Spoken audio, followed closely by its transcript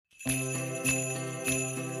Hey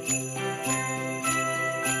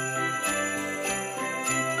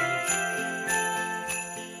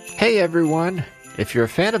everyone! If you're a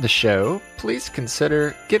fan of the show, please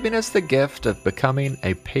consider giving us the gift of becoming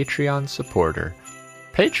a Patreon supporter.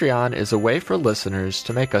 Patreon is a way for listeners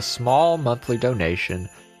to make a small monthly donation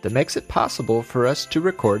that makes it possible for us to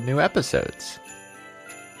record new episodes.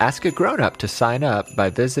 Ask a grown-up to sign up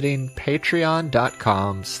by visiting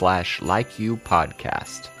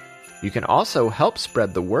patreon.com/likeyoupodcast. You can also help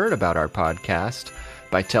spread the word about our podcast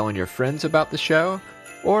by telling your friends about the show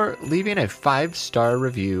or leaving a 5-star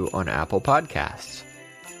review on Apple Podcasts.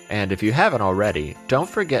 And if you haven't already, don't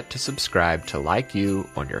forget to subscribe to Like You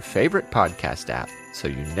on your favorite podcast app so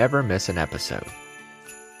you never miss an episode.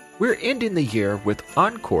 We're ending the year with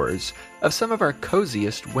encores of some of our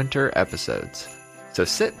coziest winter episodes. So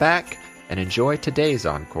sit back and enjoy today's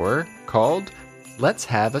encore called Let's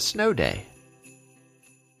Have a Snow Day.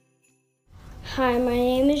 Hi, my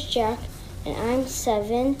name is Jack and I'm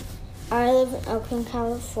 7. I live in Oakland,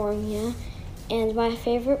 California, and my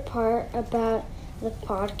favorite part about the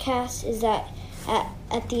podcast is that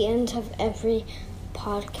at the end of every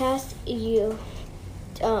podcast, you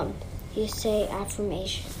say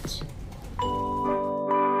affirmations.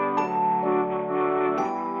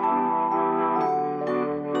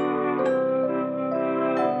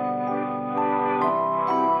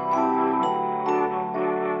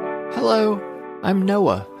 Hello, I'm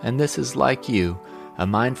Noah, and this is Like You, a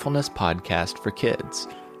mindfulness podcast for kids.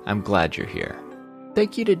 I'm glad you're here.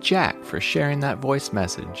 Thank you to Jack for sharing that voice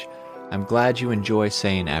message. I'm glad you enjoy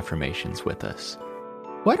saying affirmations with us.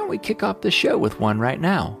 Why don't we kick off the show with one right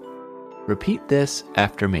now? Repeat this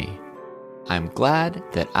after me. I'm glad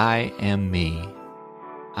that I am me.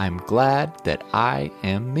 I'm glad that I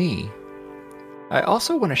am me. I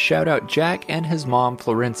also want to shout out Jack and his mom,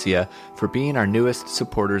 Florencia, for being our newest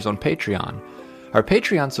supporters on Patreon. Our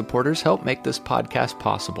Patreon supporters help make this podcast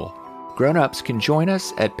possible. Grown-ups can join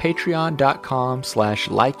us at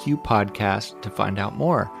patreon.com/likeyoupodcast to find out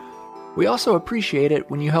more. We also appreciate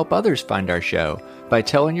it when you help others find our show by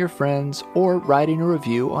telling your friends or writing a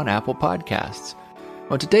review on Apple Podcasts.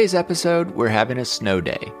 On today's episode, we're having a snow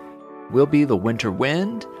day. We'll be the winter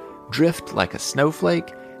wind, drift like a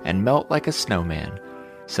snowflake, and melt like a snowman.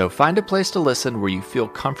 So find a place to listen where you feel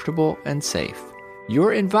comfortable and safe.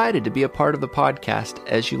 You're invited to be a part of the podcast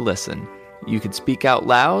as you listen. You can speak out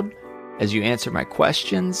loud as you answer my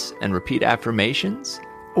questions and repeat affirmations,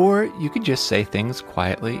 or you could just say things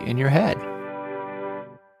quietly in your head.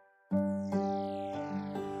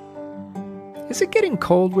 Is it getting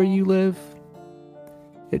cold where you live?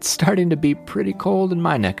 It's starting to be pretty cold in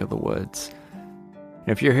my neck of the woods.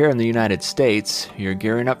 If you're here in the United States, you're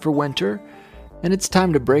gearing up for winter, and it's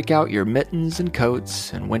time to break out your mittens and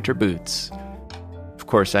coats and winter boots. Of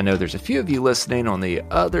course, I know there's a few of you listening on the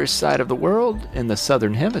other side of the world in the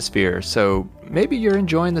southern hemisphere, so maybe you're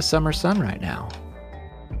enjoying the summer sun right now.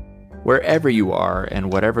 Wherever you are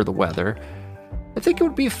and whatever the weather, I think it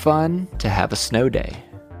would be fun to have a snow day.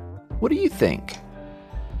 What do you think?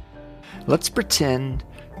 Let's pretend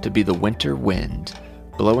to be the winter wind,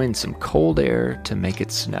 blowing some cold air to make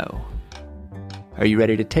it snow. Are you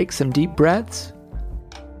ready to take some deep breaths?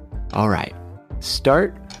 All right,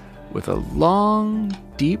 start with a long,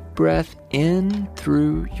 deep breath in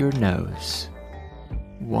through your nose.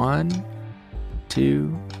 1,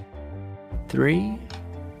 2, 3.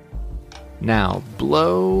 Now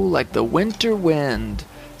blow like the winter wind,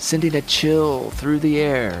 sending a chill through the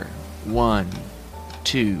air. 1,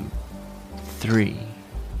 2, 3.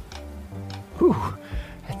 Whew,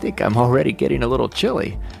 I think I'm already getting a little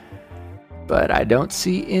chilly. But I don't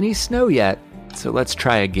see any snow yet, so let's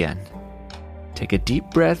try again. Take a deep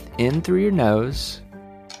breath in through your nose.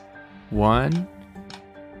 1,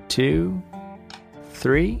 2,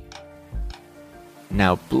 3.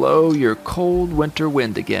 Now blow your cold winter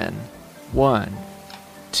wind again. 1,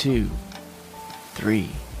 2, 3.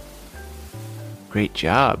 Great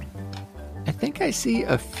job. I think I see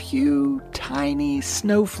a few tiny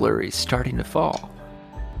snow flurries starting to fall.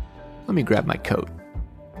 Let me grab my coat.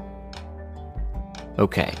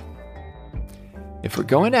 Okay. If we're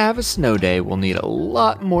going to have a snow day, we'll need a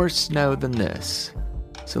lot more snow than this.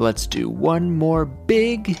 So let's do one more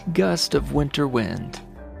big gust of winter wind.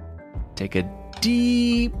 Take a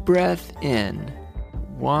deep breath in.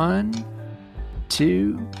 1,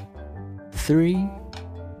 2, 3.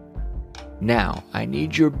 Now, I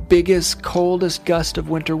need your biggest, coldest gust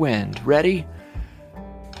of winter wind. Ready?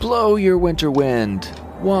 Blow your winter wind.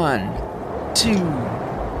 1, 2,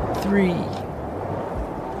 3.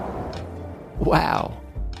 Wow.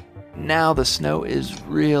 Now the snow is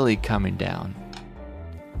really coming down.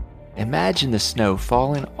 Imagine the snow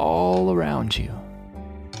falling all around you.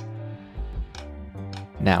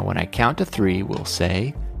 Now, when I count to 3, we'll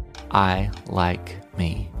say, I like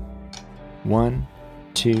me. 1,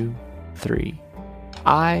 2, 3.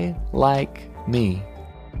 I like me.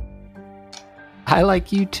 I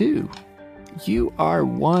like you too. You are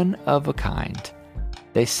one of a kind.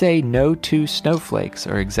 They say no two snowflakes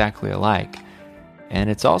are exactly alike. And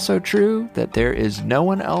it's also true that there is no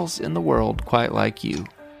one else in the world quite like you.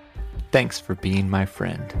 Thanks for being my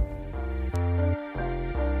friend.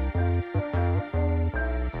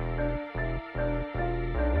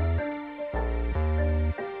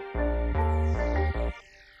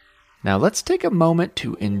 Now let's take a moment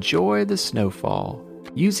to enjoy the snowfall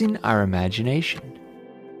using our imagination.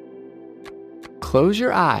 Close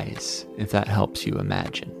your eyes if that helps you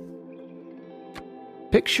imagine.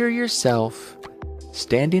 Picture yourself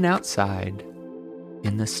standing outside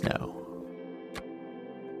in the snow.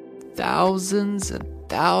 Thousands and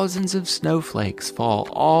thousands of snowflakes fall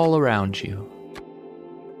all around you.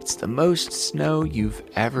 It's the most snow you've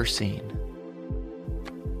ever seen.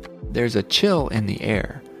 There's a chill in the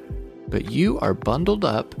air, but you are bundled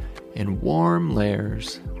up in warm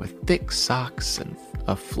layers with thick socks and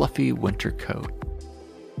a fluffy winter coat.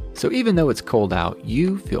 So even though it's cold out,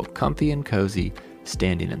 you feel comfy and cozy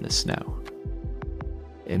standing in the snow.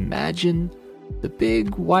 Imagine the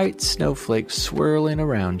big white snowflakes swirling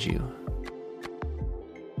around you.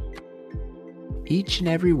 Each and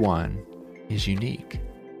every one is unique.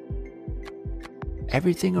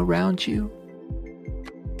 Everything around you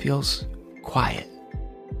feels quiet.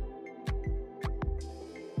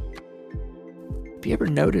 Have you ever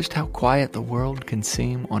noticed how quiet the world can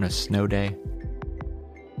seem on a snow day?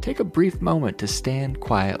 Take a brief moment to stand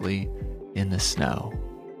quietly in the snow.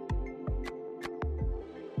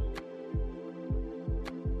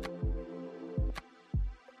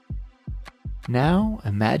 Now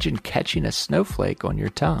imagine catching a snowflake on your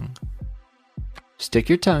tongue. Stick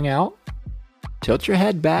your tongue out, tilt your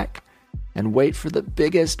head back, and wait for the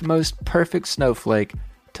biggest, most perfect snowflake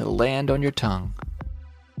to land on your tongue.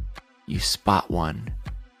 You spot one,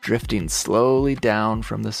 drifting slowly down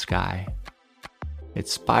from the sky. It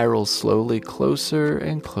spirals slowly closer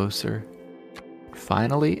and closer.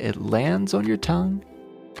 Finally, it lands on your tongue,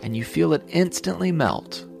 and you feel it instantly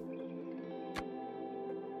melt.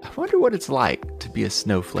 I wonder what it's like to be a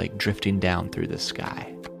snowflake drifting down through the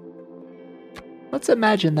sky. Let's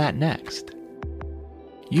imagine that next.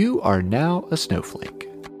 You are now a snowflake.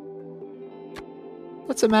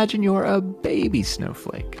 Let's imagine you're a baby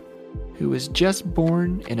snowflake who was just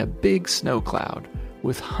born in a big snow cloud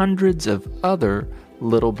with hundreds of other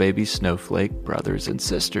little baby snowflake brothers and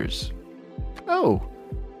sisters. Oh,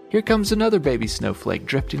 here comes another baby snowflake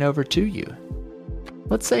drifting over to you.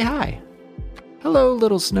 Let's say hi. Hello,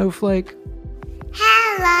 little snowflake.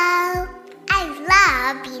 Hello.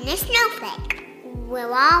 I love being a snowflake.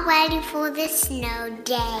 We're all ready for the snow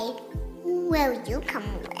day. Will you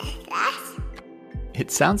come with us? It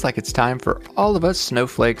sounds like it's time for all of us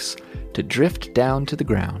snowflakes to drift down to the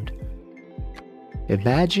ground.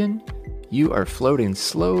 Imagine you are floating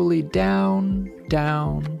slowly down,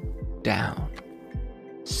 down, down,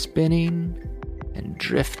 spinning and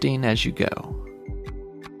drifting as you go.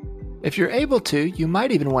 If you're able to, you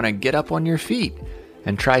might even want to get up on your feet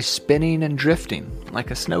and try spinning and drifting like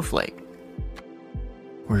a snowflake.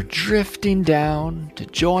 We're drifting down to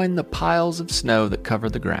join the piles of snow that cover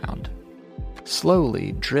the ground.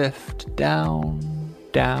 Slowly drift down,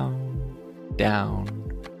 down, down,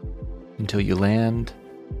 until you land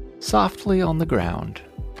softly on the ground.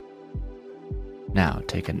 Now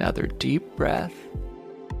take another deep breath,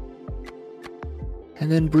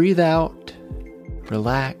 and then breathe out,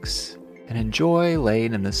 relax, and enjoy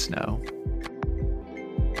laying in the snow.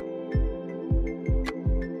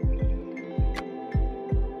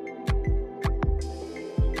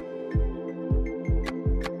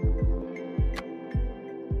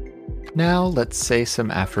 Now let's say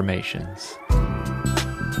some affirmations.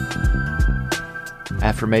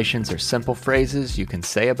 Affirmations are simple phrases you can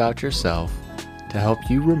say about yourself to help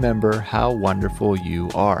you remember how wonderful you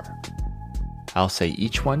are. I'll say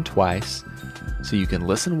each one twice, so you can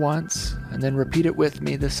listen once and then repeat it with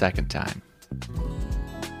me the second time.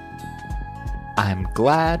 I'm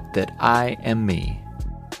glad that I am me.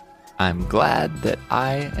 I'm glad that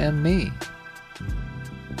I am me.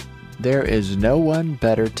 There is no one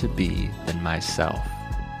better to be than myself.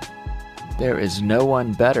 There is no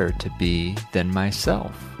one better to be than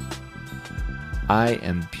myself. I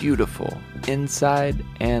am beautiful inside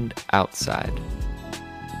and outside.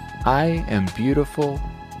 I am beautiful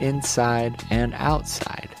inside and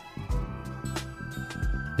outside.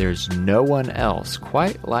 There's no one else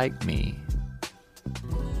quite like me.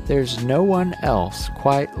 There's no one else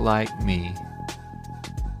quite like me.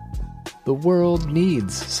 The world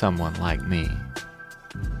needs someone like me.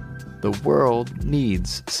 The world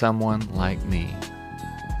needs someone like me.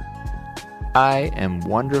 I am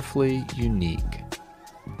wonderfully unique.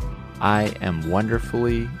 I am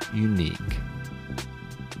wonderfully unique.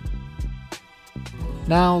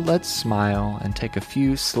 Now let's smile and take a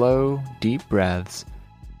few slow, deep breaths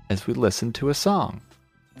as we listen to a song.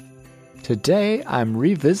 Today I'm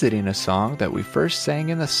revisiting a song that we first sang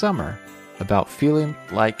in the summer about feeling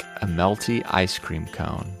like a melty ice cream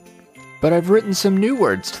cone. But I've written some new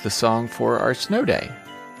words to the song for our snow day.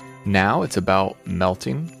 Now it's about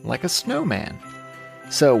melting like a snowman.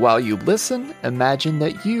 So while you listen, imagine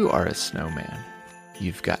that you are a snowman.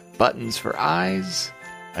 You've got buttons for eyes,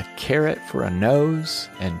 a carrot for a nose,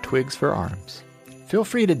 and twigs for arms. Feel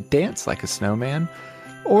free to dance like a snowman,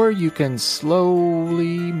 or you can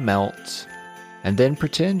slowly melt and then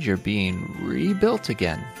pretend you're being rebuilt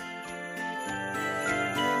again.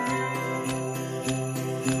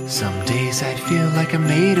 Some days I feel like I'm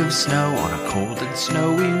made of snow on a cold and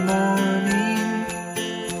snowy morning.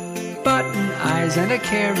 Button eyes and a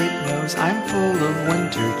carrot nose, I'm full of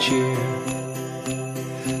winter cheer.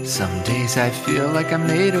 Some days I feel like I'm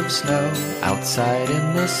made of snow outside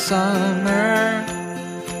in the summer.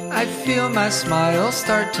 I feel my smile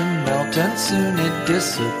start to melt and soon it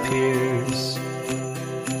disappears.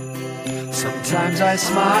 Sometimes I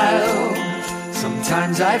smile,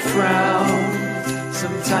 sometimes I frown.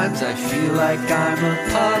 Sometimes I feel like I'm a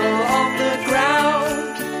puddle on the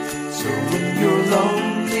ground. So when you're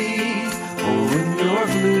lonely or when you're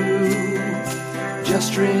blue,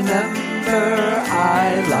 just remember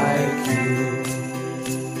I like you.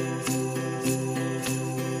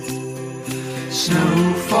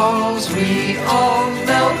 Snow falls, we all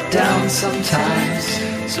melt down sometimes.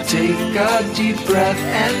 So take a deep breath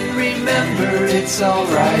and remember it's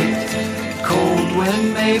alright. Cold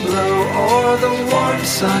wind may blow or the warm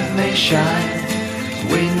sun may shine.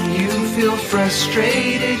 When you feel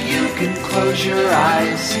frustrated, you can close your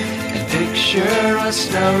eyes and picture a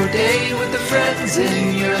snow day with the friends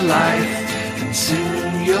in your life. And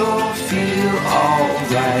soon you'll feel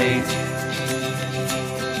alright.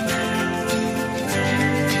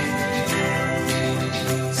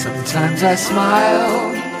 Sometimes I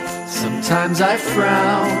smile, sometimes I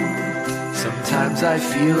frown. Sometimes I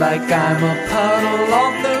feel like I'm a puddle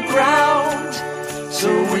on the ground. So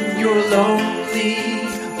when you're lonely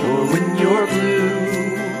or when you're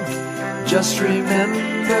blue, just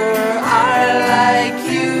remember I like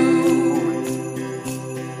you.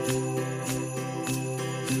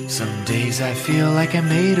 Some days I feel like I'm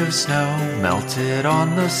made of snow, melted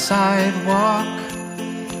on the sidewalk.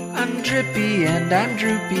 I'm drippy and I'm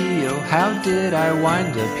droopy, oh how did I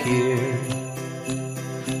wind up here?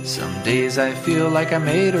 Some days I feel like I'm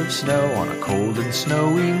made of snow on a cold and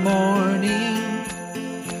snowy morning.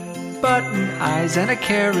 Button eyes and a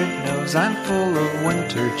carrot nose, I'm full of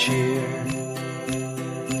winter cheer.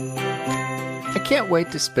 I can't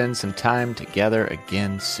wait to spend some time together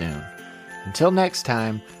again soon. Until next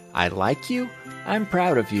time, I like you, I'm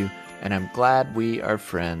proud of you, and I'm glad we are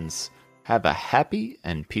friends. Have a happy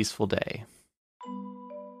and peaceful day.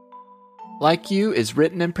 Like You is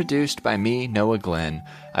written and produced by me, Noah Glenn.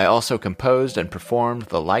 I also composed and performed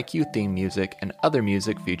the Like You theme music and other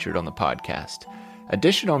music featured on the podcast.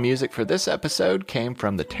 Additional music for this episode came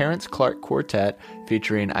from the Terrence Clark Quartet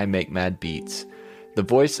featuring I Make Mad Beats. The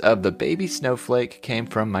voice of the baby snowflake came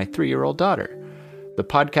from my 3-year-old daughter. The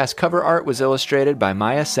podcast cover art was illustrated by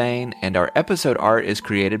Maya Sane, and our episode art is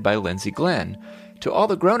created by Lindsay Glenn. To all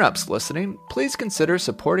the grown-ups listening, please consider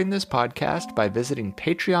supporting this podcast by visiting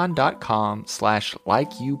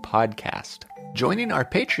patreon.com/likeyoupodcast. Joining our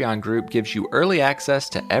Patreon group gives you early access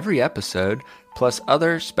to every episode, plus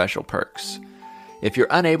other special perks. If you're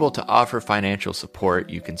unable to offer financial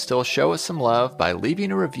support, you can still show us some love by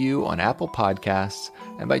leaving a review on Apple Podcasts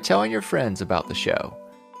and by telling your friends about the show.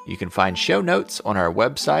 You can find show notes on our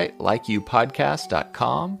website,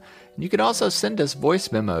 likeyoupodcast.com. You can also send us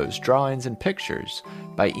voice memos, drawings, and pictures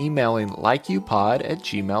by emailing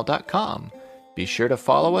likeyoupod@gmail.com. Be sure to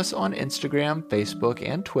follow us on Instagram, Facebook,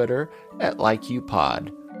 and Twitter at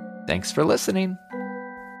LikeYouPod. Thanks for listening.